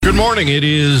Good morning. It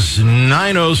is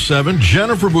 9:07.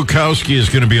 Jennifer Bukowski is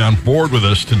going to be on board with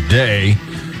us today.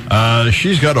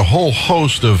 She's got a whole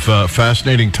host of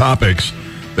fascinating topics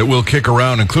that we'll kick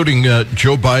around, including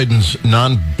Joe Biden's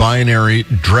non-binary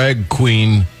drag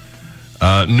queen,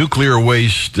 nuclear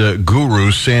waste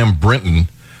guru, Sam Brinton.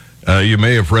 You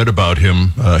may have read about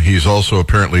him. He's also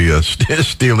apparently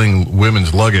stealing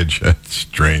women's luggage. That's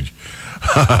strange.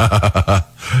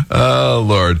 Oh,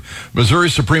 Lord. Missouri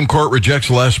Supreme Court rejects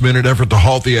last-minute effort to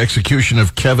halt the execution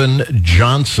of Kevin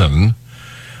Johnson.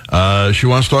 She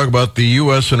wants to talk about the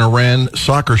U.S. and Iran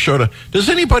soccer showdown. Does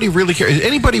anybody really care? Is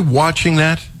anybody watching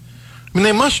that? I mean,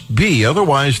 they must be.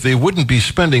 Otherwise, they wouldn't be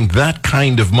spending that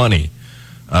kind of money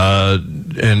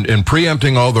and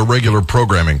preempting all the regular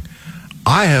programming.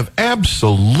 I have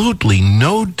absolutely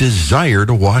no desire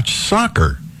to watch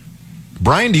soccer.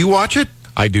 Brian, do you watch it?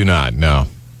 I do not, no.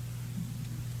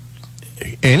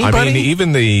 Anybody? I mean,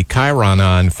 even the Chiron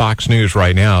on Fox News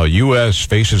right now, U.S.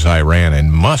 faces Iran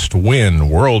and must win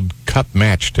World Cup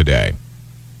match today.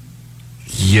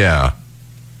 Yeah.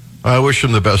 I wish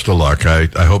them the best of luck. I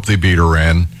hope they beat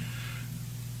Iran.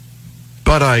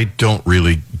 But I don't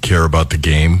really care about the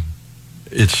game.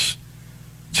 It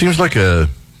seems like I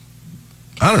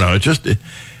don't know,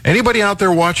 anybody out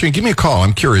there watching, give me a call.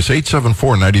 I'm curious.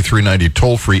 874-9390,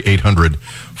 toll-free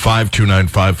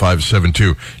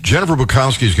 800-529-5572. Jennifer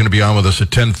Bukowski is going to be on with us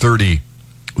at 10:30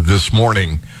 this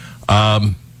morning.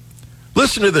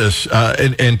 Listen to this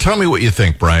and tell me what you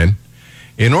think, Brian.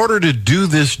 In order to do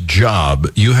this job,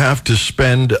 you have to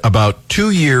spend about 2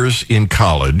 years in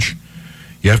college.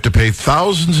 You have to pay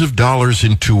thousands of dollars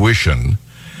in tuition.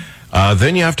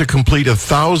 Then you have to complete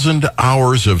 1,000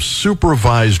 hours of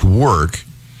supervised work.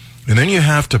 And then you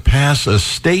have to pass a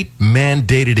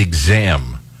state-mandated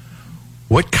exam.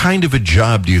 What kind of a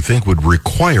job do you think would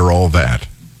require all that?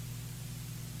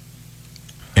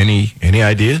 Any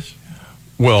ideas?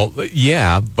 Well,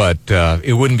 yeah, but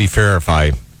it wouldn't be fair if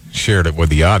I shared it with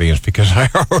the audience because I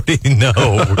already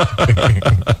know.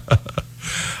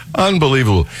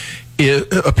 Unbelievable.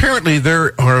 Apparently,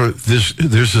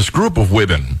 there's this group of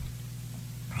women.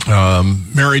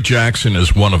 Mary Jackson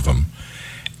is one of them.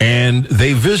 And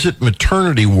they visit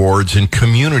maternity wards and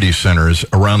community centers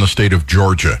around the state of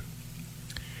Georgia.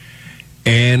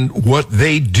 And what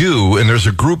they do, and there's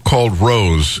a group called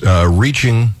ROSE,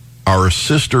 Reaching Our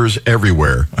Sisters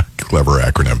Everywhere. Clever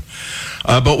acronym.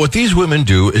 But what these women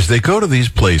do is they go to these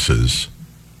places,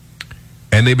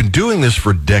 and they've been doing this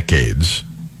for decades,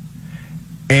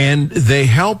 and they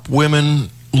help women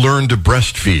learn to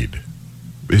breastfeed.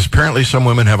 Because apparently some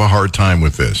women have a hard time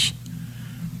with this.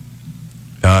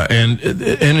 And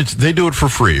they do it for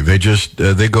free. They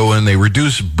go in, they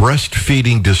reduce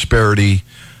breastfeeding disparities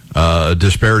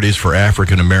for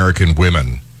African American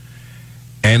women,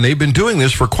 and they've been doing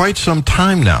this for quite some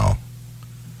time now.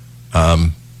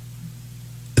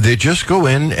 They just go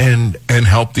in and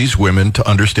help these women to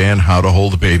understand how to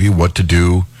hold a baby, what to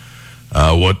do,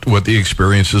 what the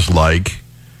experience is like,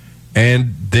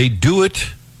 and they do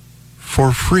it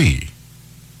for free.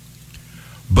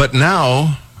 But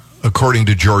now, according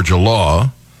to Georgia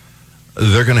law,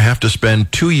 they're going to have to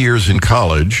spend 2 years in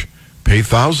college, pay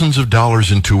thousands of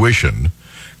dollars in tuition,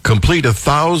 complete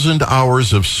 1,000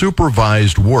 hours of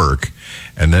supervised work,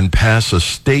 and then pass a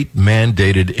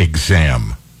state-mandated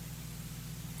exam.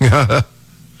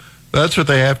 That's what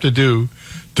they have to do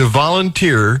to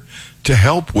volunteer to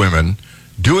help women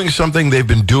doing something they've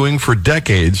been doing for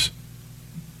decades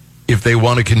if they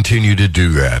want to continue to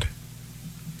do that.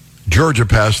 Georgia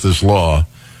passed this law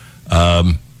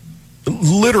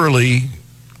literally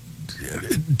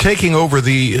taking over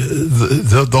the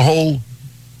whole.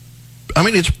 I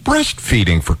mean, it's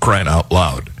breastfeeding, for crying out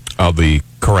loud. The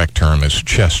correct term is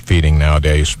chest feeding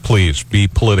nowadays. Please be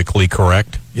politically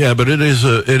correct. Yeah, but it is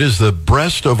the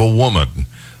breast of a woman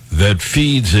that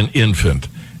feeds an infant.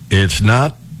 It's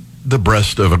not the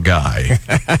breast of a guy.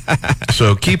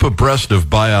 So keep abreast of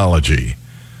biology.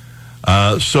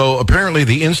 So apparently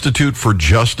the Institute for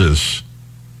Justice,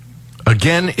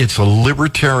 again, it's a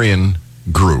libertarian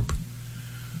group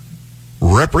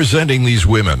representing these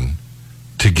women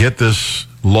to get this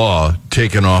law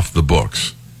taken off the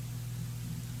books.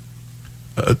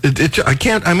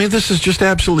 This is just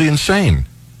absolutely insane.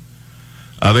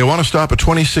 They want to stop a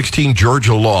 2016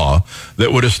 Georgia law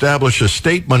that would establish a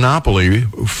state monopoly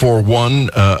for one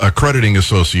accrediting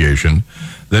association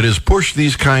that has pushed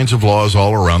these kinds of laws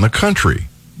all around the country.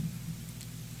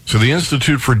 So the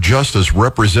Institute for Justice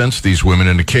represents these women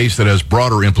in a case that has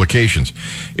broader implications.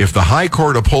 If the High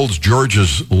Court upholds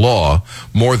Georgia's law,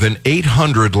 more than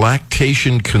 800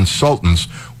 lactation consultants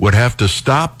would have to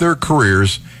stop their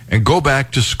careers and go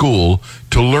back to school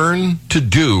to learn to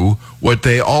do what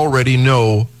they already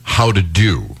know how to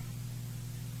do.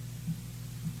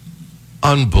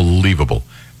 Unbelievable.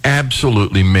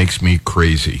 Absolutely makes me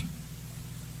crazy.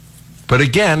 But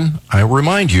again, I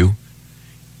remind you,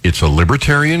 it's a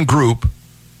libertarian group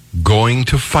going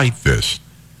to fight this.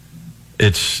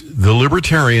 It's the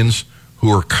libertarians who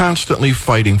are constantly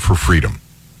fighting for freedom.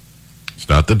 It's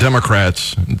not the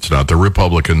Democrats. It's not the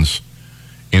Republicans.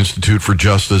 Institute for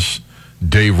Justice,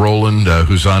 Dave Rowland,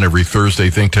 who's on every Thursday,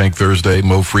 Think Tank Thursday,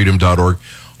 MoFreedom.org,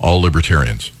 all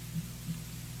libertarians.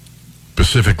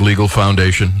 Pacific Legal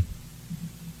Foundation.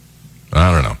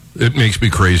 I don't know. It makes me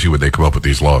crazy when they come up with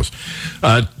these laws.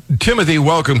 Timothy,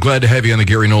 welcome. Glad to have you on the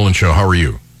Gary Nolan Show. How are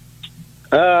you?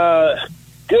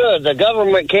 Good. The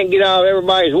government can't get out of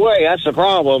everybody's way. That's the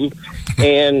problem.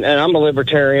 and I'm a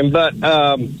libertarian, but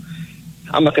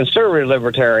I'm a conservative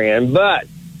libertarian. But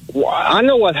I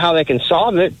know how they can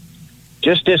solve it.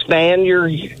 Just disband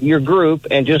your group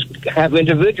and just have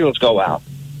individuals go out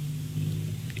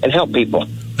and help people.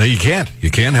 No, you can't.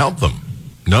 You can't help them.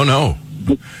 No.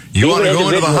 You want to go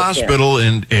into the hospital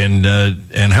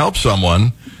and help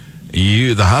someone,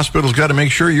 the hospital's got to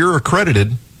make sure you're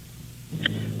accredited.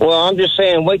 Well, I'm just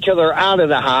saying, wait till they're out of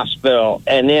the hospital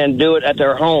and then do it at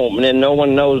their home, and then no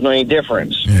one knows any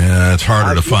difference. Yeah, it's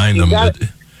harder to find them.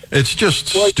 It's just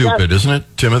stupid, isn't it,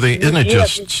 Timothy? Isn't it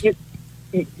just...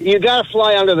 You got to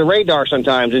fly under the radar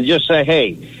sometimes and just say,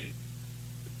 hey...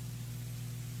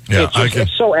 Yeah,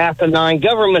 it's so asinine.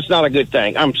 Government's not a good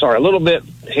thing. I'm sorry, a little bit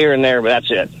here and there, but that's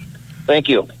it. Thank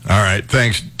you. All right,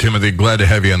 thanks, Timothy. Glad to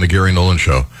have you on the Gary Nolan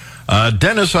Show.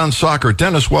 Dennis on soccer.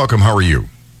 Dennis, welcome. How are you?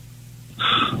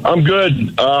 I'm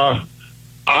good.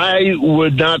 I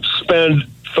would not spend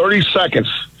 30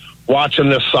 seconds watching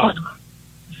this soccer.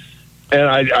 And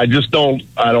I just don't.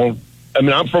 I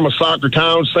mean, I'm from a soccer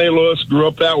town, St. Louis, grew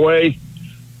up that way,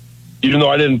 even though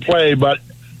I didn't play. But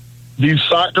these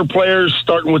soccer players,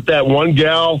 starting with that one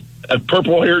gal, that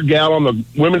purple-haired gal on the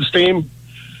women's team,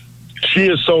 she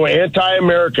is so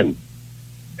anti-American.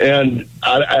 And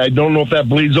I don't know if that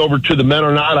bleeds over to the men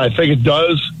or not. I think it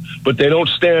does. But they don't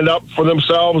stand up for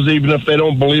themselves, even if they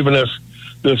don't believe in this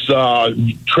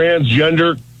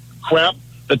transgender crap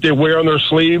that they wear on their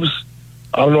sleeves.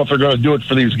 I don't know if they're going to do it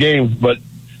for these games, but,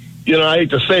 you know, I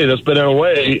hate to say this, but in a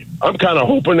way, I'm kind of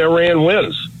hoping Iran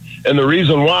wins. And the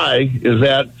reason why is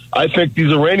that I think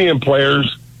these Iranian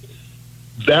players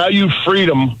value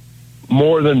freedom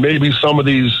more than maybe some of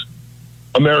these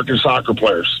American soccer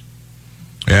players.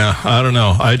 Yeah, I don't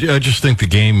know. I just think the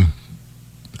game...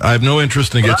 I have no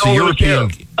interest in it. It's a European.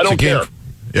 I don't care.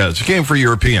 Yeah, it's a game for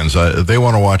Europeans. They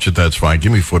want to watch it. That's fine.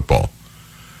 Give me football.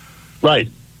 Right.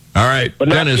 All right, but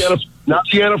Dennis. Not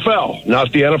the NFL.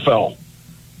 Not the NFL.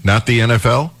 Not the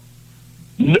NFL?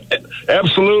 No,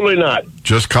 absolutely not.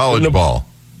 Just college ball.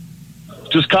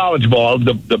 Just college ball.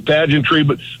 The pageantry,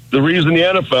 but the reason the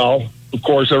NFL, of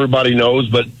course, everybody knows.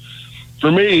 But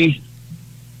for me,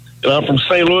 and I'm from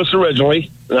St. Louis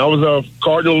originally, and I was a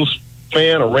Cardinals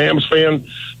fan, a Rams fan,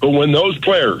 but when those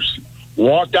players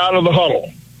walked out of the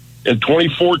huddle in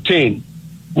 2014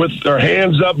 with their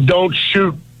hands up, don't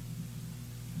shoot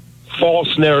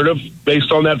false narrative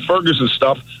based on that Ferguson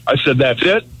stuff, I said, that's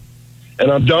it, and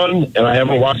I'm done, and I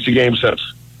haven't watched the game since.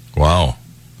 Wow.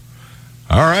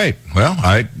 All right. Well,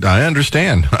 I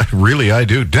understand. I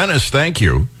do. Dennis, thank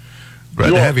you. Glad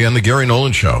to have you on the Gary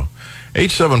Nolan Show.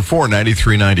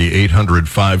 874-9390,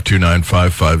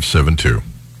 800-529-5572.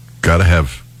 Got to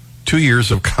have 2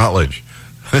 years of college.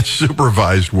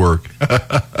 Supervised work.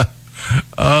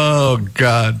 Oh,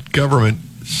 God. Government,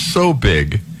 so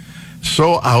big,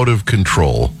 so out of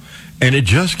control, and it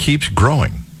just keeps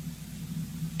growing.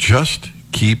 Just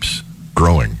keeps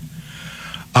growing.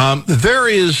 There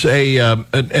is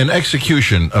an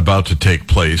execution about to take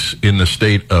place in the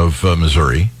state of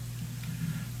Missouri,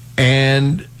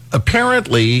 and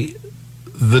apparently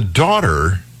the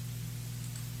daughter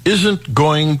isn't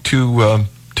going to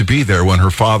be there when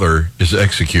her father is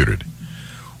executed.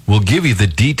 We'll give you the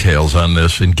details on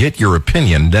this and get your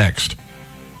opinion next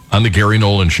on the Gary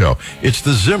Nolan Show. It's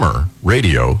the Zimmer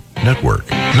Radio Network.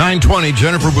 9:20,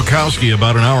 Jennifer Bukowski,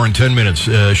 about an hour and 10 minutes.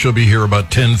 She'll be here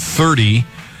about 10:30,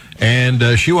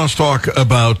 and she wants to talk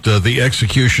about the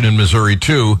execution in Missouri,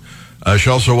 too.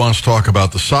 She also wants to talk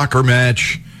about the soccer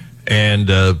match and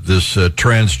this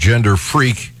transgender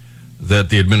freak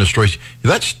that the administration...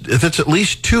 That's at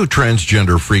least 2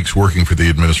 transgender freaks working for the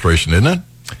administration, isn't it?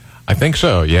 I think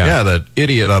so, yeah. Yeah, that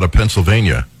idiot out of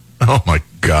Pennsylvania. Oh, my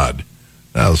God.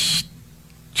 That was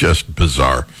just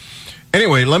bizarre.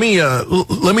 Anyway, let me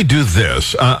do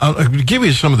this. I'll give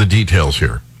you some of the details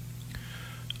here.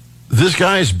 this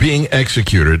guy is being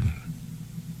executed,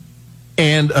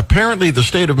 and apparently the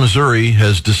state of Missouri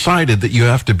has decided that you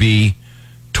have to be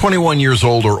 21 years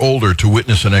old or older to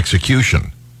witness an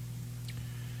execution.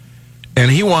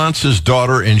 And he wants his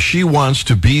daughter, and she wants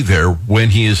to be there when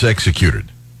he is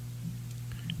executed.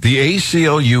 The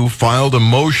ACLU filed a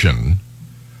motion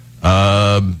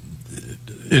on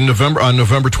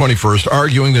November 21st,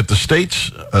 arguing that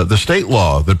the state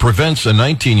law that prevents a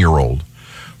 19-year-old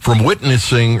from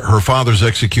witnessing her father's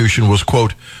execution was,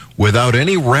 quote, without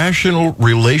any rational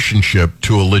relationship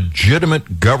to a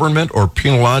legitimate government or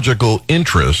penological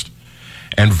interest,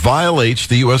 and violates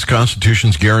the U.S.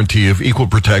 Constitution's guarantee of equal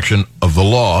protection of the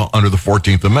law under the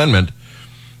 14th Amendment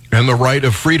and the right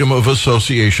of freedom of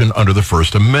association under the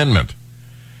First Amendment.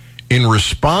 In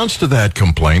response to that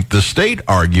complaint, the state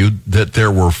argued that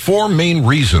there were four main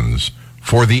reasons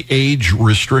for the age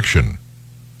restriction.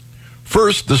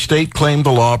 First, the state claimed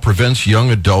the law prevents young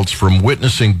adults from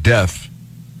witnessing death.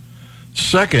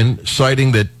 Second,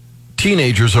 citing that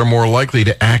teenagers are more likely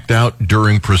to act out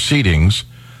during proceedings,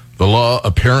 the law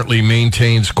apparently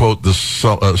maintains, quote, the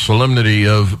solemnity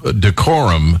of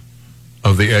decorum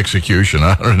of the execution.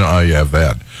 I don't know how you have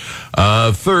that.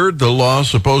 Third, the law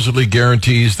supposedly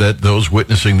guarantees that those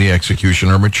witnessing the execution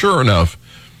are mature enough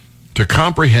to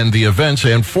comprehend the events.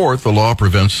 And fourth, the law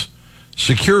prevents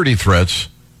security threats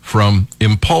from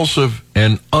impulsive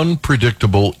and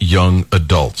unpredictable young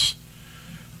adults.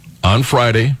 On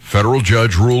Friday, federal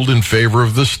judge ruled in favor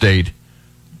of the state,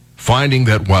 finding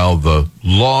that while the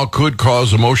law could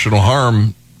cause emotional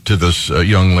harm to this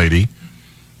young lady,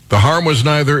 the harm was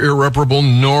neither irreparable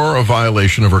nor a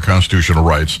violation of her constitutional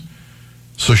rights,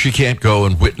 so she can't go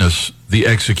and witness the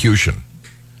execution.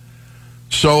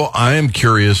 So I am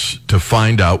curious to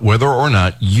find out whether or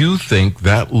not you think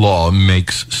that law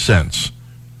makes sense,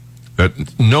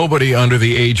 that nobody under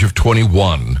the age of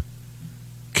 21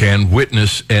 can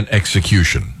witness an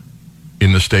execution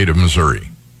in the state of Missouri.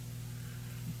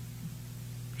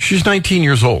 She's 19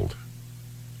 years old.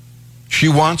 She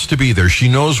wants to be there. She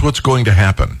knows what's going to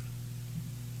happen.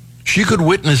 She could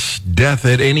witness death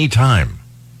at any time.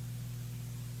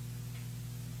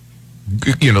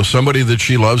 You know, somebody that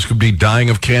she loves could be dying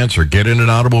of cancer, get in an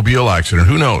automobile accident.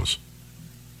 Who knows?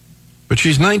 But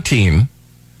she's 19.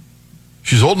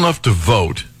 She's old enough to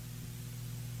vote.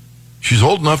 She's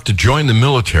old enough to join the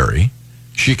military.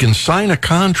 She can sign a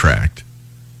contract.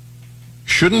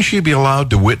 Shouldn't she be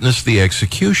allowed to witness the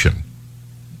execution?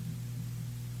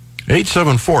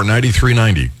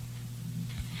 874-9390.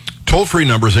 Toll-free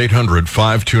number is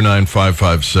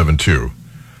 800-529-5572.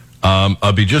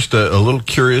 I'll be just a little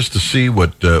curious to see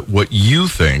what you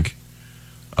think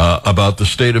about the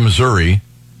state of Missouri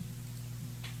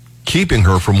keeping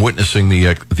her from witnessing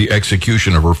the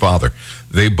execution of her father.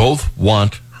 They both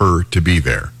want her to be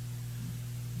there.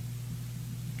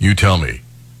 You tell me.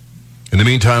 In the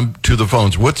meantime, to the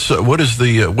phones. What is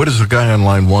the guy on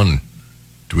line one?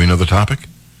 Do we know the topic?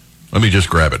 Let me just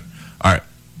grab it. All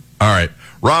right.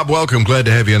 Rob, welcome. Glad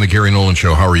to have you on the Gary Nolan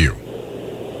Show. How are you?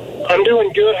 I'm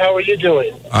doing good. How are you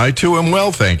doing? I, too, am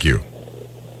well, thank you.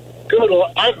 Good.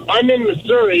 Well, I'm in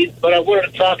Missouri, but I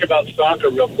wanted to talk about soccer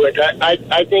real quick.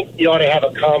 I think you ought to have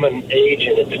a common age,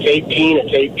 and if it's 18,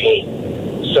 it's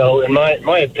 18. So, in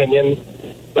my opinion,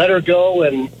 let her go,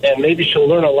 and maybe she'll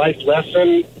learn a life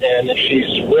lesson, and if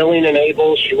she's willing and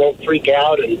able, she won't freak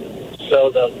out, and so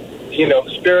the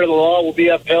spirit of the law will be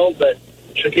upheld, but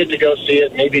she'll get to go see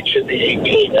it. Maybe it should be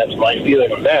 18. That's my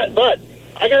feeling on that. But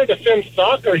I got to defend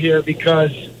soccer here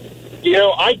because,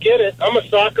 I get it. I'm a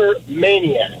soccer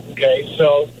maniac, okay?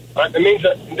 So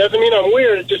it doesn't mean I'm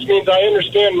weird. It just means I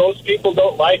understand most people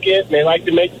don't like it, and they like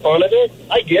to make fun of it.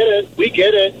 I get it. We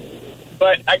get it.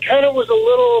 But I kind of was a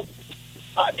little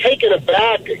taken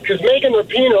aback because Megan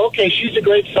Rapinoe, okay, she's a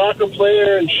great soccer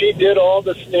player, and she did all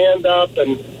the stand-up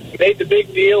and made the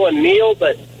big deal and kneel,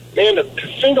 but, man, to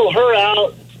single her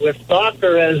out with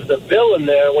soccer as the villain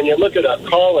there, when you look at a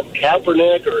Colin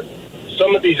Kaepernick or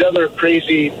some of these other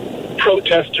crazy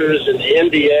protesters in the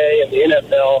NBA and the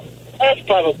NFL, that's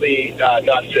probably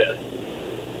not fair.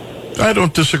 I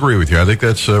don't disagree with you. I think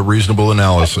that's a reasonable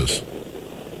analysis.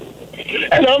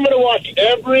 And I'm going to watch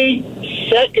every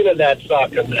second of that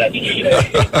soccer match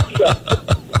today.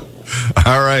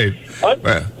 All right.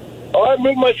 I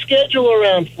moved my schedule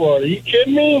around for it. Are you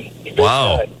kidding me?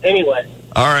 Wow. Anyway.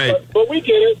 All right. But we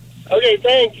get it. Okay,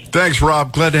 thanks. Thanks,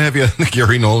 Rob. Glad to have you on the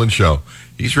Gary Nolan Show.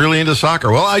 He's really into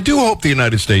soccer. Well, I do hope the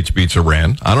United States beats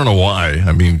Iran. I don't know why.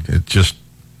 I mean, it's just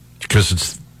because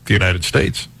it's the United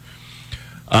States.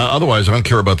 Otherwise, I don't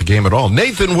care about the game at all.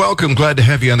 Nathan, welcome. Glad to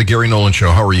have you on the Gary Nolan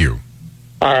Show. How are you?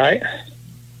 All right.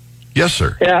 Yes,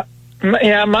 sir. Yeah.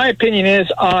 my opinion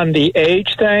is on the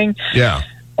age thing. Yeah.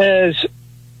 Is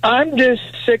I'm just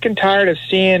sick and tired of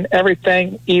seeing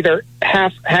everything either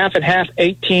half and half,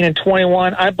 18 and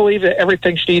 21. I believe that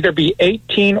everything should either be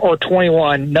 18 or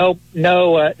 21. No,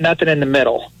 nothing in the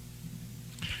middle.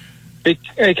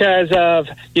 Because of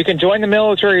you can join the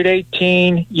military at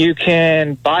 18, you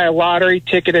can buy a lottery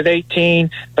ticket at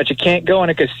 18, but you can't go in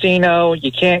a casino.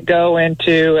 You can't go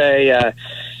into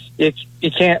you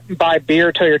can't buy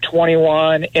beer till you're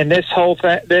 21. And this whole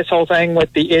thing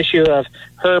with the issue of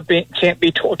her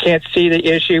can't see the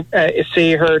issue,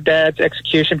 see her dad's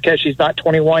execution because she's not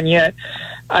 21 yet.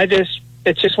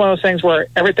 It's just one of those things where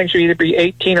everything should either be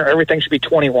 18 or everything should be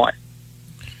 21.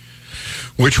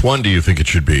 Which one do you think it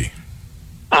should be?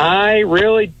 I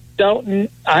really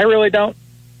don't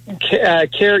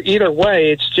care either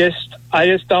way. I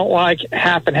just don't like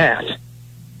half and half.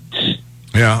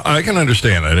 Yeah, I can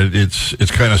understand that.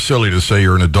 It's kind of silly to say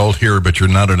you're an adult here, but you're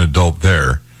not an adult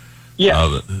there.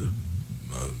 Yeah.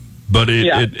 But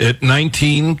at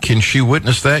 19, can she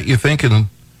witness that, you think? She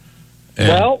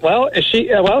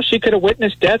could have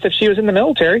witnessed death if she was in the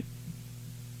military.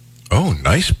 Oh,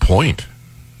 nice point.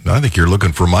 I think you're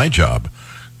looking for my job.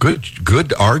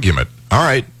 Good argument. All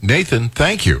right, Nathan,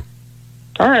 thank you.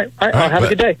 All right. Have a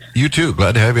good day. You too.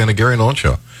 Glad to have you on the Gary Nolan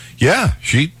Show. Yeah,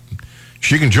 she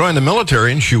can join the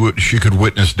military and she could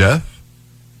witness death.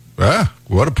 Ah,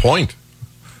 what a point.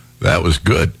 That was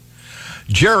good.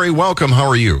 Jerry, welcome. How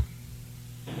are you?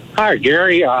 Hi,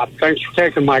 Gary. Thanks for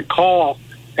taking my call.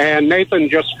 And Nathan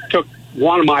just took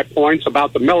one of my points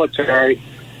about the military.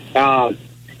 And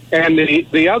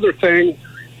the other thing,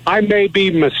 I may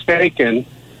be mistaken,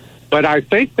 but I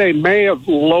think they may have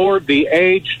lowered the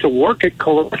age to work at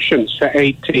corrections to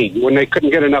 18 when they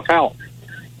couldn't get enough help.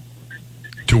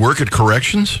 To work at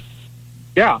corrections?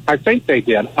 Yeah, I think they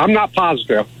did. I'm not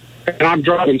positive, and I'm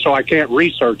driving, so I can't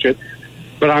research it.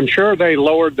 But I'm sure they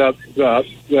lowered the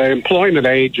employment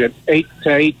age at 8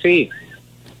 to 18.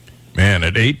 Man,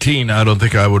 at 18, I don't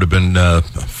think I would have been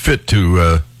fit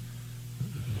to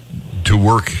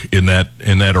work in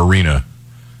that arena.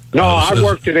 No, I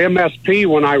worked at MSP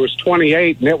when I was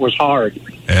 28, and it was hard.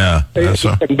 Yeah, that's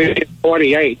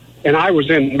 28, and I was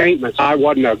in maintenance. I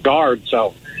wasn't a guard,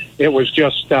 so it was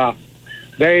just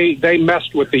they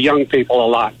messed with the young people a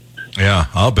lot. Yeah,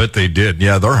 I'll bet they did.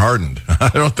 Yeah, they're hardened. I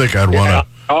don't think I'd want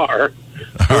to. All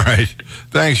right.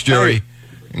 Thanks, Jerry.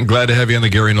 I'm glad to have you on the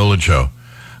Gary Nolan Show.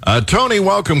 Tony,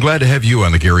 welcome. Glad to have you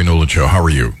on the Gary Nolan Show. How are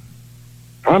you?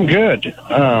 I'm good.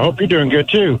 Hope you're doing good,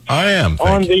 too. I am.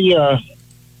 On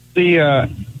the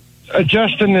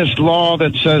adjusting this law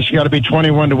that says you got to be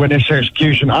 21 to witness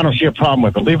execution, I don't see a problem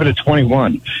with it. Leave it at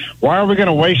 21. Why are we going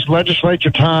to waste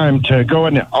legislature time to go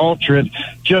and alter it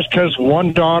just because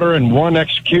one daughter and one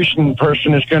execution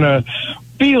person is going to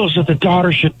feels that the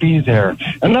daughter should be there?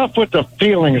 Enough with the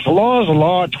feelings. The law is a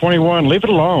law at 21. Leave it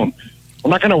alone.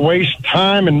 We're not going to waste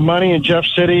time and money in Jeff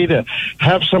City to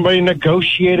have somebody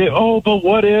negotiate it. Oh, but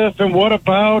what if and what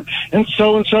about and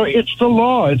so. It's the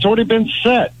law. It's already been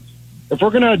set. If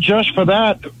we're going to adjust for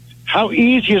that, how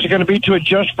easy is it going to be to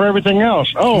adjust for everything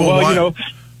else? Oh,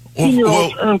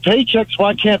 18-year-olds earn paychecks.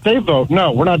 Why can't they vote?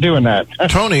 No, we're not doing that.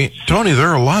 Tony, there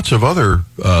are lots of other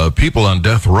people on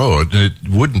death row. It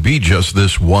wouldn't be just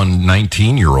this one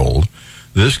 19-year-old.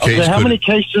 This case. How many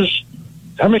cases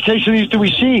of these do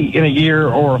we see in a year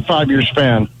or a 5-year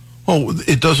span? Well,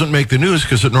 it doesn't make the news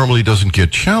because it normally doesn't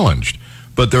get challenged.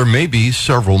 But there may be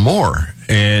several more,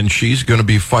 and she's going to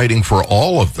be fighting for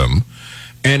all of them.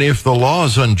 And if the law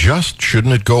is unjust,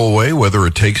 shouldn't it go away, whether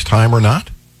it takes time or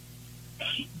not?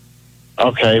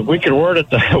 Okay, we could word it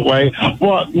that way.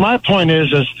 Well, my point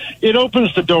is it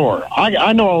opens the door.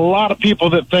 I know a lot of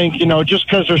people that think, just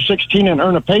because they're 16 and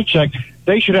earn a paycheck,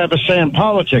 they should have a say in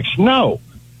politics. No,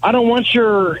 I don't want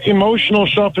your emotional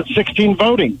self at 16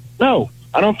 voting. No,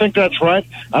 I don't think that's right.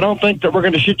 I don't think that we're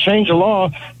going to change the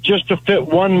law just to fit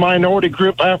one minority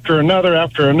group after another,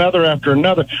 after another, after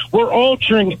another. We're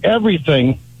altering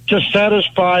everything to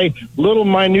satisfy little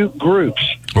minute groups.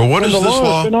 Well, what is this law? The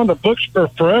law has been on the books for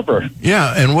forever.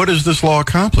 Yeah, and what does this law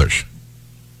accomplish?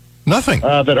 Nothing.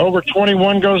 That over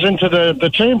 21 goes into the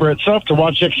chamber itself to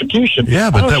watch execution. Yeah,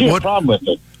 but I don't see a problem with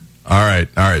it. All right.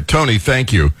 Tony,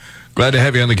 thank you. Glad to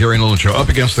have you on the Gary Nolan Show. Up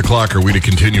against the clock, are we to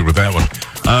continue with that one?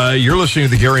 You're listening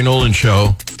to the Gary Nolan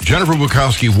Show. Jennifer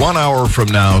Bukowski, 1 hour from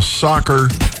now, soccer.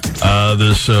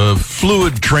 This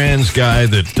fluid trans guy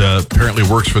that apparently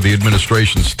works for the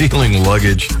administration stealing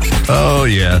luggage. Oh,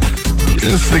 yeah.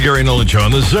 This is the Gary Nolan Show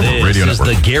on the Zimmer Radio Network.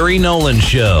 This is the Gary Nolan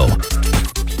Show.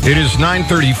 It is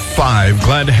 9:35.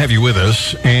 Glad to have you with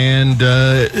us. And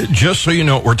just so you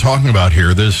know what we're talking about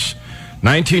here, this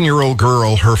 19-year-old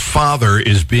girl, her father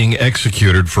is being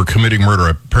executed for committing murder.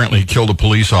 Apparently he killed a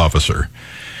police officer.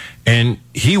 And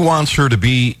he wants her to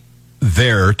be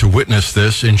there to witness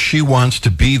this, and she wants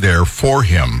to be there for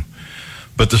him.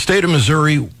 But the state of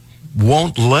Missouri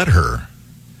won't let her.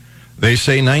 They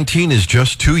say 19 is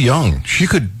just too young. She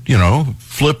could,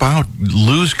 flip out,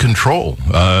 lose control.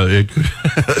 It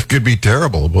could be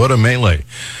terrible. What a melee.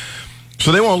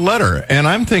 So they won't let her. And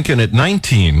I'm thinking at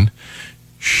 19,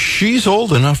 she's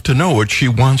old enough to know what she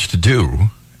wants to do,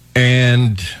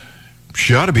 and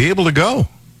she ought to be able to go.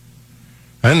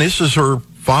 And this is her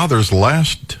father's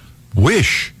last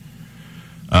wish.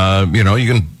 You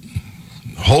can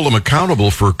hold him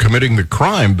accountable for committing the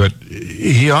crime, but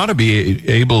he ought to be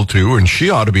able to, and she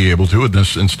ought to be able to, in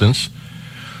this instance,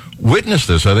 witness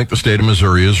this. I think the state of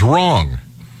Missouri is wrong.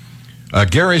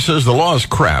 Gary says the law is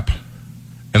crap.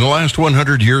 In the last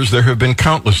 100 years, there have been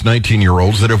countless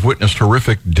 19-year-olds that have witnessed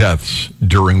horrific deaths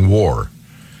during war.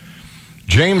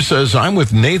 James says, I'm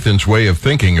with Nathan's way of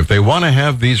thinking. If they want to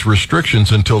have these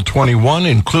restrictions until 21,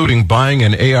 including buying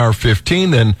an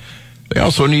AR-15, then they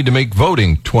also need to make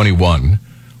voting 21.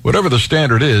 Whatever the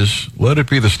standard is, let it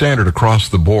be the standard across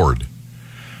the board.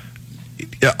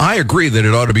 I agree that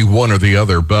it ought to be one or the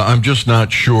other, but I'm just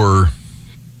not sure.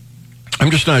 In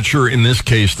this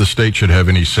case the state should have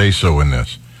any say-so in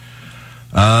this.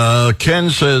 Ken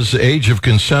says, age of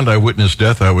consent, I witnessed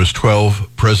death. I was 12,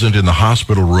 present in the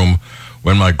hospital room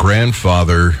when my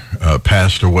grandfather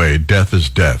passed away. Death is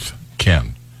death.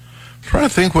 Ken. I'm trying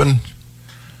to think when.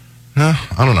 I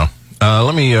don't know.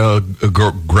 Let me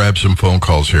grab some phone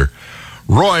calls here.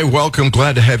 Roy, welcome.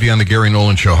 Glad to have you on the Gary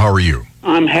Nolan Show. How are you?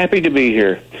 I'm happy to be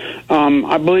here.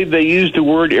 I believe they used the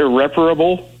word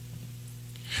irreparable.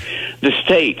 The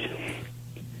state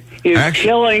is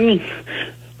killing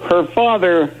her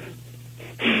father,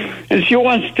 and she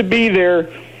wants to be there.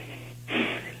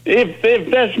 If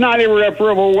that's not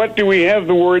irreparable, what do we have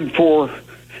the word for?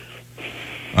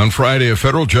 On Friday, a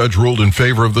federal judge ruled in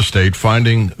favor of the state,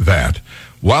 finding that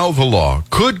while the law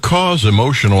could cause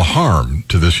emotional harm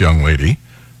to this young lady,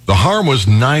 the harm was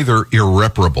neither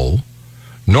irreparable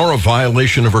nor a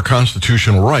violation of her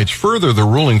constitutional rights. Further, the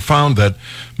ruling found that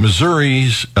Missouri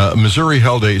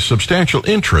held a substantial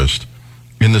interest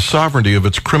in the sovereignty of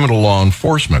its criminal law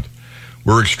enforcement.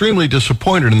 We're extremely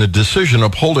disappointed in the decision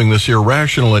upholding this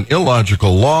irrational and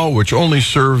illogical law, which only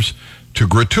serves to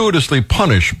gratuitously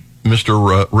punish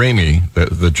Mr. Ramey,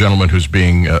 the gentleman who's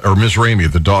being, or Ms. Ramey,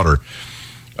 the daughter,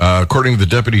 according to the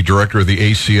deputy director of the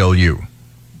ACLU.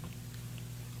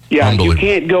 Yeah, you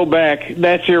can't go back.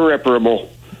 That's irreparable.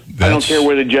 I don't care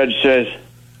what the judge says.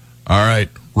 All right.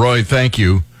 Roy, thank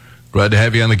you. Glad to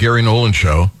have you on the Gary Nolan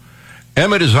Show.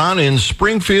 Emmett is on in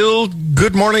Springfield.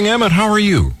 Good morning, Emmett. How are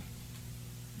you?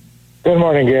 Good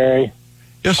morning, Gary.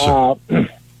 Yes, sir.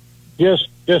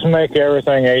 Just make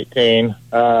everything 18.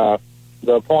 The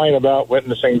point about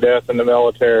witnessing death in the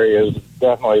military is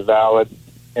definitely valid.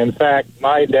 In fact,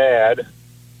 my dad,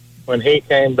 when he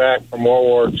came back from World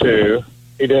War II,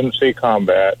 he didn't see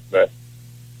combat, but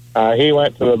he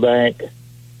went to the bank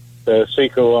to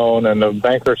seek a loan, and the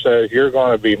banker says, you're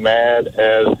going to be mad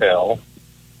as hell,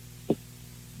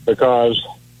 because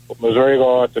Missouri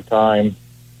law at the time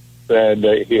said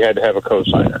that he had to have a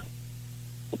cosigner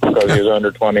because he was under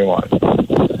 21.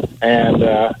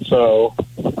 And so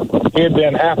he had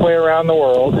been halfway around the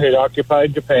world. He'd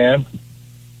occupied Japan,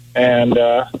 and,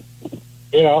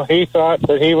 he thought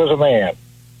that he was a man.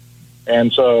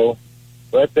 And so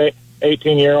let the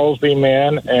 18-year-olds be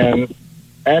men and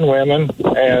women,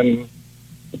 and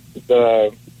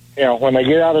when they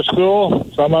get out of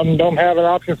school, some of them don't have an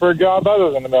option for a job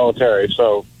other than the military.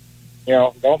 So,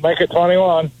 don't make it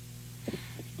 21.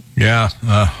 Yeah,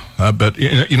 but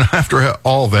after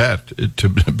all that, to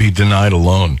be denied a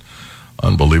loan,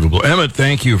 unbelievable. Emmett,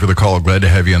 thank you for the call. Glad to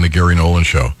have you on the Gary Nolan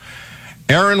Show.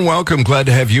 Aaron, welcome. Glad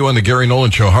to have you on the Gary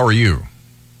Nolan Show. How are you?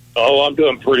 Oh, I'm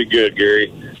doing pretty good,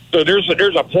 Gary. So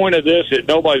there's a point of this that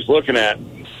nobody's looking at.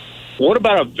 What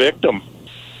about a victim?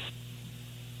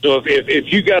 So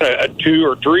if you got a 2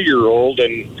 or 3 year old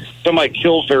and somebody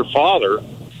kills their father,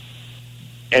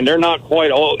 and they're not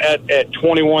quite all at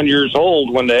 21 years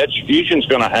old when the execution's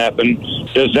going to happen,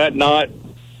 does that not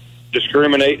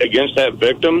discriminate against that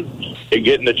victim in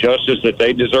getting the justice that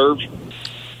they deserve?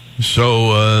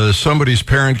 So somebody's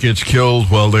parent gets killed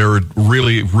while they're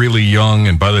really, really young,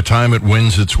 and by the time it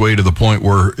wins its way to the point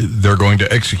where they're going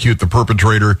to execute the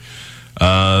perpetrator,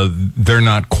 they're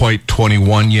not quite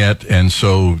 21 yet, and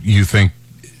so you think,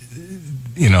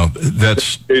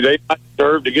 that's... Do they not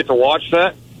deserve to get to watch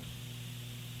that?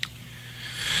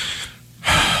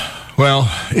 Well,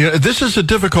 this is a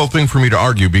difficult thing for me to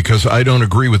argue because I don't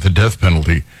agree with the death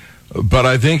penalty. But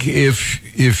I think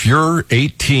if you're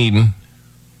 18,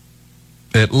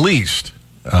 at least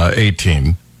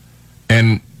 18,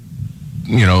 and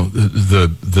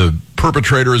the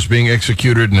perpetrator is being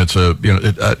executed, and it's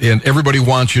and everybody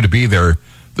wants you to be there,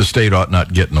 the state ought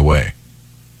not get in the way.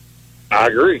 I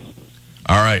agree.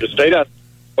 All right. The state ought to get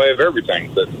in the way of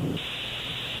everything. But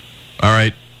all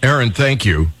right, Aaron, thank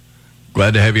you.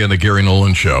 Glad to have you on the Gary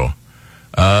Nolan Show.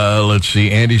 Let's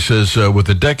see. Andy says, with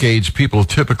the decades people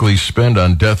typically spend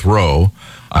on death row,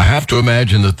 I have to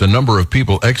imagine that the number of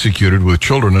people executed with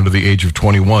children under the age of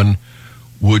 21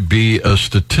 would be a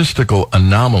statistical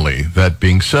anomaly. That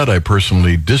being said, I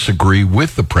personally disagree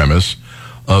with the premise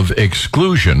of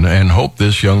exclusion and hope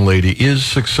this young lady is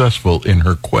successful in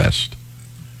her quest.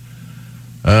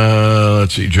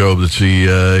 Let's see, Job. Let's see.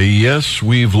 Yes,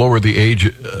 we've lowered the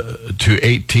age to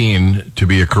 18 to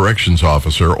be a corrections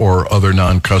officer or other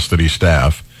non-custody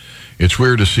staff. It's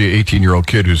weird to see an 18-year-old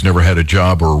kid who's never had a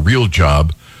job or a real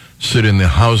job sit in the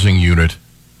housing unit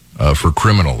for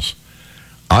criminals.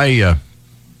 I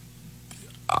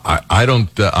don't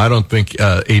think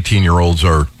 18-year-olds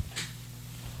are.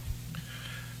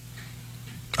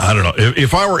 I don't know.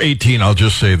 If I were 18, I'll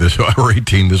just say this. If I were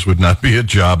 18, this would not be a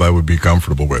job I would be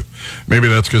comfortable with. Maybe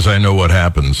that's because I know what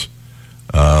happens.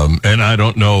 And I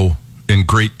don't know in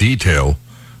great detail.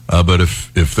 But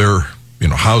if they're,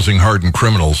 housing hardened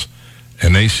criminals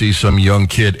and they see some young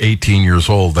kid, 18 years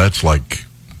old, that's like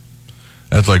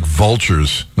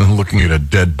vultures looking at a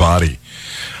dead body.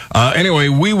 Anyway,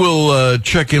 we will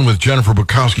check in with Jennifer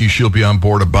Bukowski. She'll be on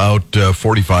board about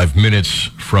 45 minutes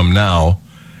from now.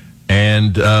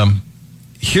 And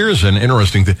here's an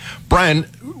interesting thing. Brian,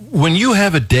 when you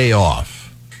have a day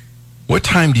off, what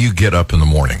time do you get up in the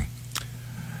morning?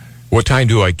 What time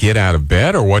do I get out of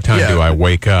bed, or what time do I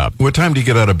wake up? What time do you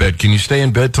get out of bed? Can you stay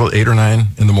in bed till 8 or 9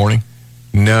 in the morning?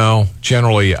 No.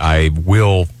 Generally,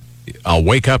 I'll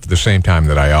wake up at the same time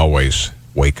that I always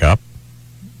wake up.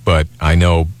 But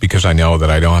because I know that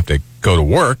I don't have to go to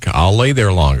work, I'll lay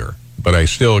there longer. But I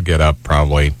still get up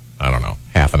probably,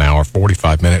 half an hour,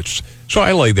 45 minutes. So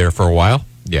I lay there for a while.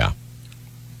 Yeah.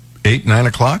 8, 9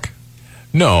 o'clock?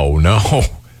 No.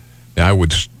 I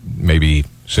would maybe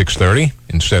 6:30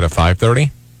 instead of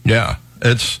 5:30. Yeah.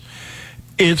 It's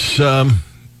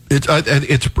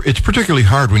particularly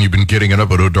hard when you've been getting it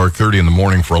up at dark 30 in the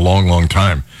morning for a long, long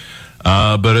time.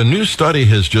 But a new study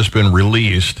has just been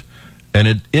released, and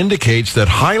it indicates that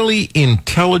highly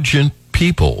intelligent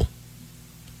people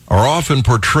are often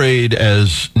portrayed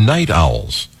as night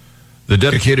owls. The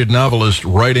dedicated novelist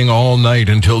writing all night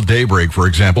until daybreak, for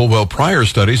example, well, prior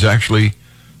studies actually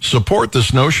support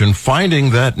this notion,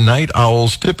 finding that night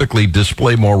owls typically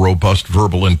display more robust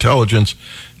verbal intelligence.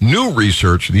 New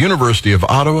research at the University of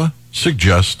Ottawa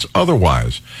suggests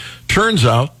otherwise. Turns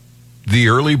out the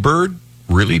early bird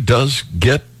really does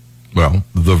get,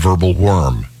 the verbal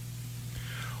worm.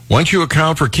 Once you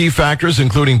account for key factors,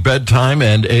 including bedtime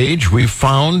and age, we've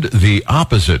found the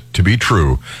opposite to be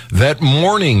true, that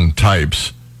morning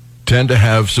types tend to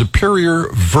have superior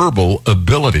verbal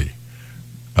ability,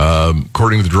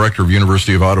 according to the director of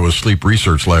University of Ottawa's Sleep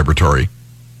Research Laboratory.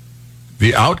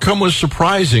 The outcome was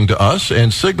surprising to us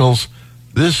and signals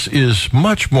this is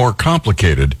much more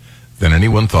complicated than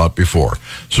anyone thought before.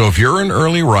 So if you're an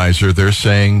early riser, they're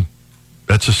saying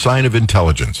that's a sign of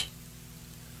intelligence.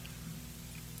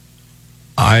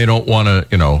 I don't want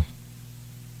to,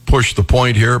 push the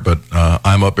point here, but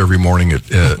I'm up every morning at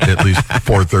least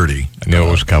 4:30. I knew it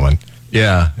was coming.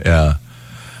 Yeah.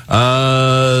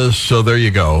 So there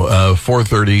you go.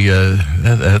 4:30.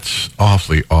 That's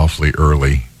awfully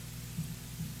early.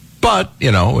 But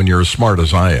when you're as smart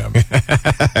as I am,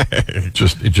 it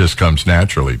just comes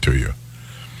naturally to you.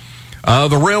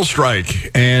 The rail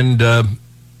strike and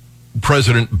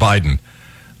President Biden.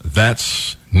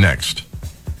 That's next.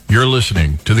 You're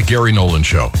listening to The Gary Nolan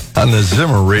Show on the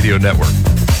Zimmer Radio Network.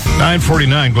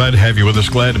 9:49, glad to have you with us.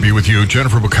 Glad to be with you.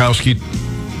 Jennifer Bukowski,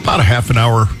 about a half an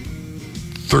hour,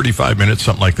 35 minutes,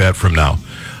 something like that from now.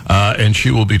 And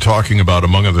she will be talking about,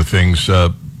 among other things,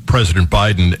 President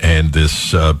Biden and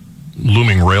this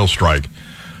looming rail strike.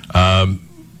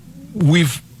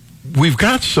 We've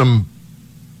got some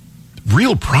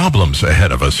real problems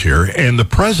ahead of us here, and the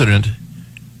president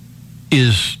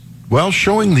is,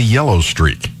 showing the yellow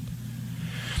streak.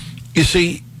 You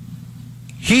see,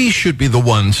 he should be the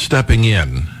one stepping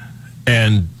in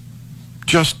and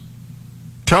just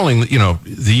telling,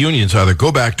 the unions either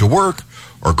go back to work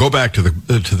or go back to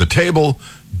the table.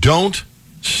 Don't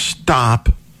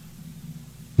stop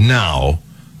now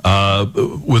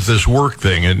with this work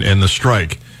thing and the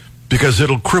strike. because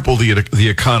it'll cripple the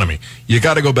economy. You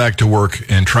got to go back to work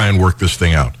and try and work this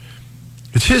thing out.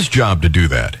 It's his job to do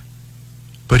that.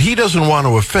 But he doesn't want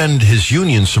to offend his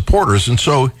union supporters, and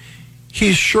so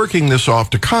he's shirking this off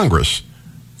to Congress.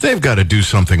 They've got to do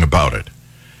something about it.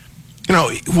 You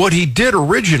know, what he did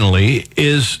originally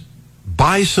is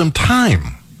buy some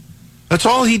time. That's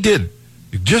all he did.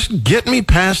 Just get me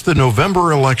past the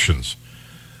November elections.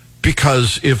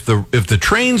 Because if the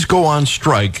trains go on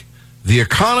strike, the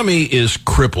economy is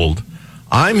crippled.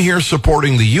 I'm here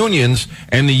supporting the unions,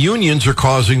 and the unions are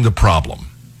causing the problem.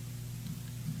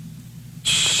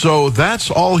 So that's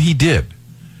all he did.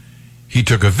 He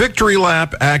took a victory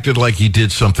lap, acted like he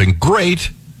did something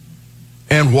great,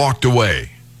 and walked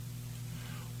away.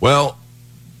 Well,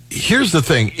 here's the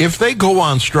thing. If they go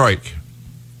on strike,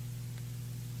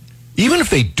 even if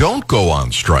they don't go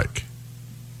on strike,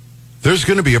 there's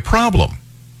going to be a problem.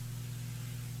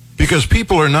 Because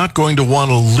people are not going to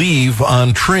want to leave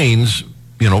on trains,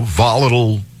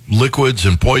 volatile liquids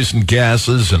and poison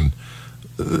gases and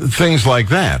things like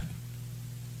that.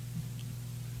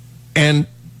 And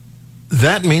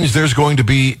that means there's going to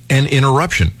be an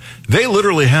interruption. They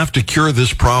literally have to cure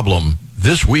this problem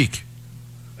this week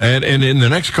and in the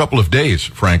next couple of days,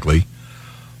 frankly.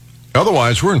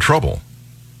 Otherwise, we're in trouble.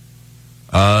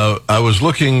 I was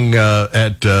looking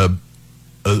at a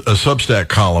Substack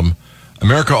column.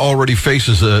 America already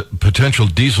faces a potential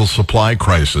diesel supply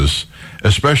crisis,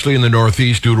 especially in the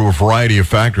Northeast, due to a variety of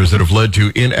factors that have led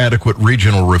to inadequate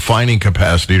regional refining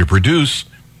capacity to produce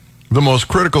the most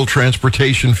critical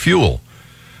transportation fuel.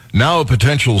 Now a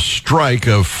potential strike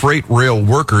of freight rail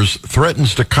workers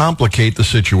threatens to complicate the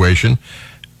situation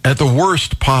at the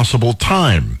worst possible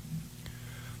time.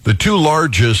 The two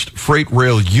largest freight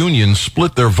rail unions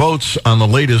split their votes on the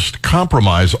latest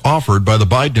compromise offered by the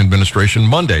Biden administration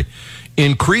Monday,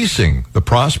 increasing the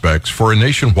prospects for a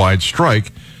nationwide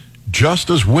strike just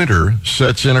as winter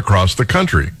sets in across the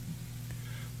country.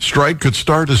 Strike could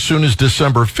start as soon as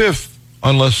December 5th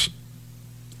unless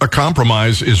a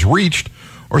compromise is reached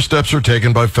or steps are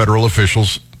taken by federal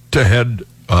officials to head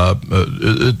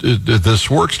this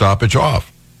work stoppage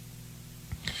off.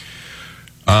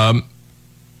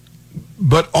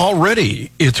 But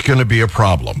already it's going to be a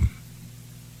problem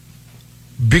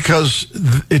because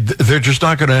they're just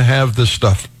not going to have this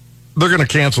stuff. They're going to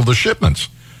cancel the shipments.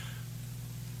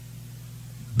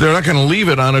 They're not going to leave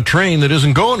it on a train that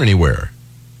isn't going anywhere.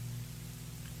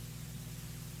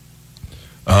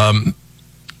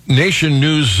 Nation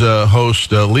News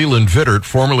host Leland Vittert,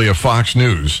 formerly of Fox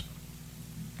News,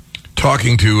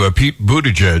 talking to Pete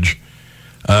Buttigieg,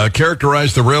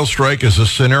 characterized the rail strike as a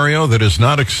scenario that is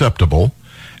not acceptable,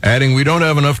 adding, "We don't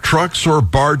have enough trucks or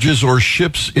barges or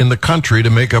ships in the country to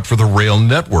make up for the rail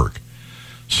network.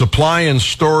 Supply and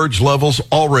storage levels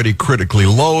already critically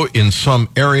low in some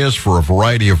areas for a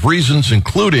variety of reasons,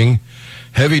 including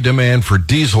heavy demand for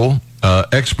diesel,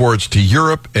 exports to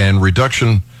Europe, and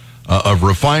reduction of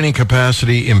refining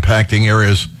capacity impacting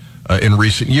areas in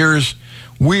recent years.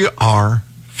 We are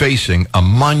facing a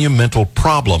monumental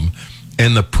problem,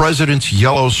 and the president's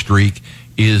yellow streak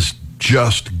is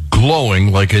just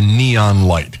glowing like a neon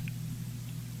light."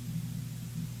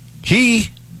 He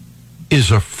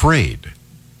is afraid.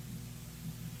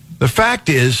 The fact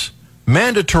is,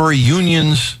 mandatory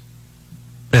unions,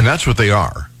 and that's what they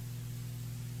are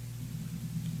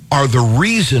the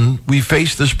reason we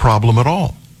face this problem at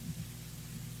all.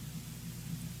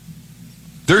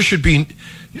 There should be,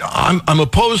 I'm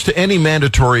opposed to any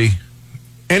mandatory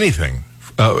anything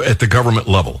at the government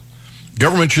level.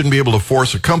 Government shouldn't be able to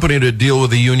force a company to deal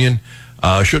with a union.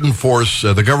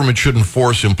 The government shouldn't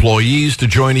force employees to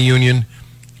join a union,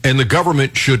 and the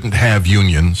government shouldn't have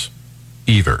unions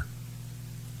either.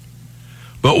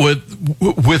 But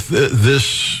with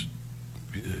this,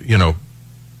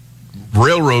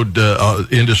 railroad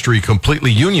industry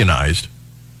completely unionized,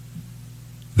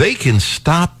 they can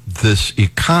stop this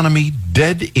economy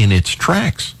dead in its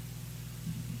tracks.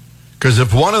 Because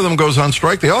if one of them goes on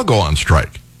strike, they all go on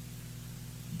strike.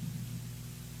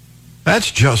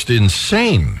 That's just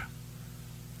insane.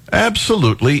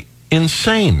 Absolutely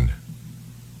insane.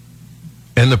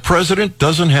 And the president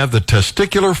doesn't have the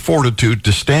testicular fortitude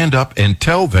to stand up and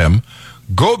tell them,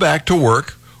 go back to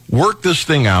work this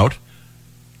thing out.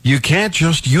 You can't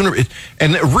just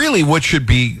and really what should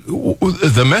be,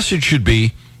 the message should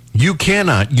be, you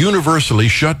cannot universally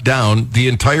shut down the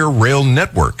entire rail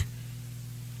network.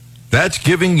 That's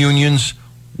giving unions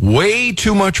way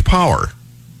too much power.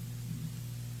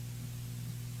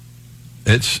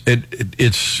 It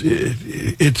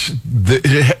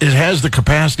has the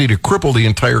capacity to cripple the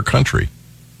entire country.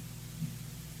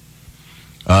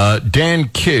 Dan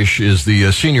Kish is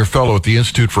the senior fellow at the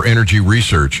Institute for Energy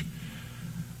Research.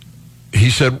 He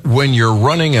said, when you're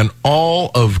running an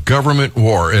all-of-government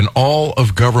war on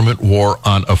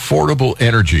affordable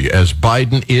energy, as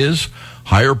Biden is,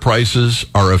 higher prices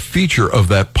are a feature of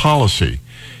that policy.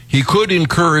 He could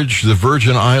encourage the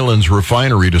Virgin Islands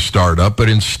refinery to start up, but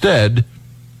instead,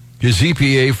 his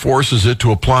EPA forces it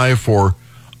to apply for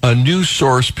a new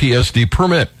source PSD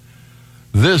permit.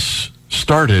 This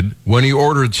started when he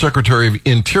ordered Secretary of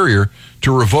Interior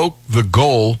to revoke the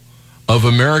goal of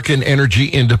American energy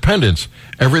independence.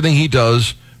 Everything he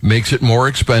does makes it more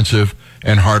expensive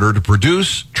and harder to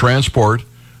produce, transport,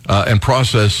 and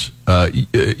process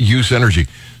use energy.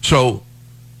 So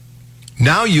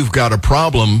now you've got a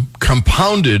problem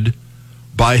compounded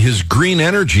by his green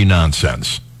energy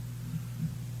nonsense.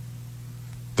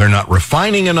 They're not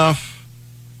refining enough.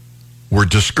 We're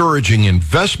discouraging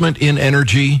investment in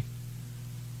energy.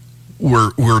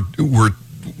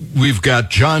 We've got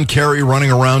John Kerry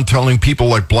running around telling people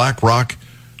like BlackRock,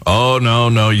 oh,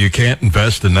 no, you can't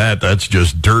invest in that. That's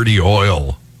just dirty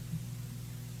oil.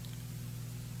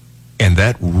 And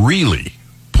that really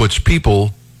puts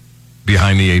people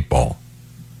behind the eight ball.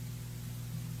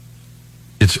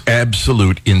 It's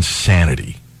absolute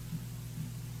insanity.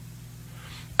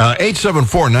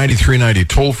 874-9390,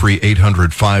 toll-free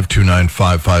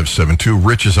 800-529-5572.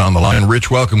 Rich is on the line. Rich,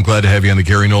 welcome. Glad to have you on the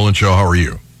Gary Nolan Show. How are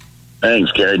you?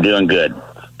 Thanks, Gary. Doing good.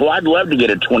 Well, I'd love to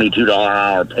get a $22 an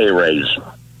hour pay raise.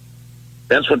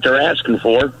 That's what they're asking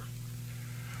for.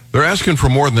 They're asking for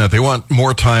more than that. They want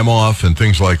more time off and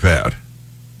things like that.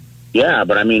 Yeah,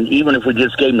 but I mean, even if we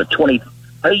just gave them a 20,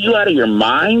 are you out of your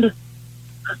mind?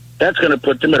 That's going to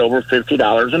put them at over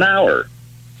 $50 an hour.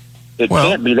 It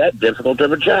can't be that difficult to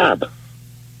have a job.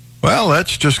 Well,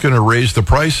 that's just going to raise the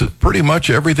price of pretty much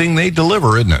everything they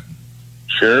deliver, isn't it?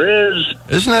 Sure is.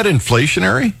 Isn't that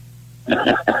inflationary?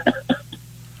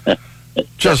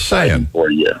 Just saying. For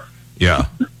you. Yeah,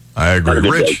 I agree.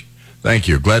 Rich, thank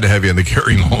you. Glad to have you on the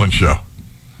Gary Nolan Show.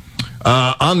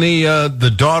 On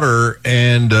the daughter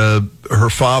and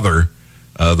her father,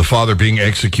 the father being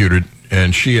executed,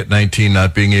 and she at 19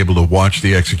 not being able to watch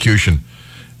the execution.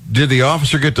 Did the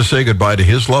officer get to say goodbye to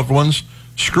his loved ones?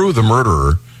 Screw the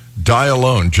murderer. Die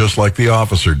alone, just like the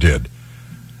officer did.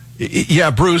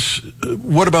 Yeah, Bruce,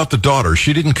 what about the daughter?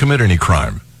 She didn't commit any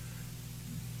crime.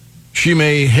 She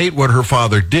may hate what her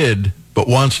father did, but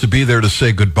wants to be there to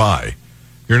say goodbye.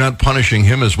 You're not punishing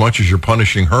him as much as you're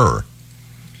punishing her.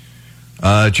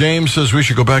 James says we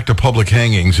should go back to public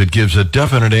hangings. It gives a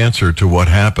definite answer to what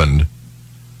happened.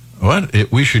 What?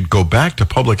 We should go back to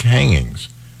public hangings.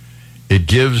 It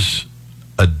gives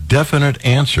a definite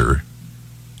answer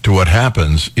to what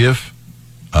happens if,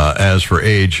 as for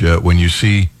age, when you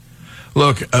see...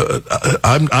 Look,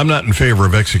 I'm not in favor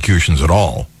of executions at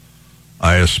all.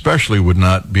 I especially would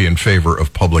not be in favor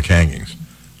of public hangings.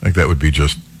 I think that would be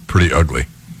just pretty ugly.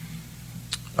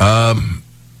 All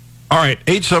right,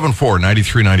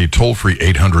 874-9390, toll-free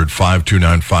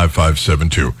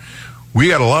 800-529-5572. We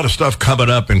got a lot of stuff coming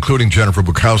up, including Jennifer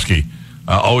Bukowski.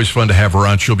 Always fun to have her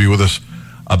on. She'll be with us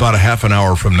about a half an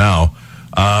hour from now.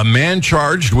 Man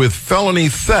charged with felony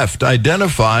theft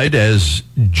identified as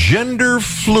gender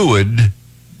fluid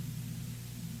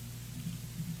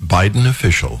Biden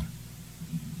official.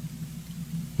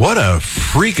 What a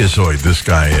freakazoid this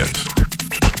guy is.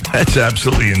 That's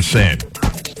absolutely insane.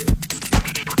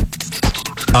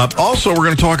 Also, we're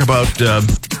going to talk about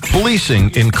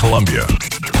policing in Colombia,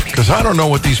 because I don't know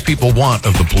what these people want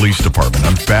of the police department.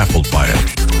 I'm baffled by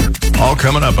it. All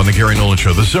coming up on the Gary Nolan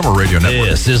Show, the Zimmer Radio Network.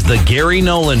 This is the Gary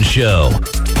Nolan Show.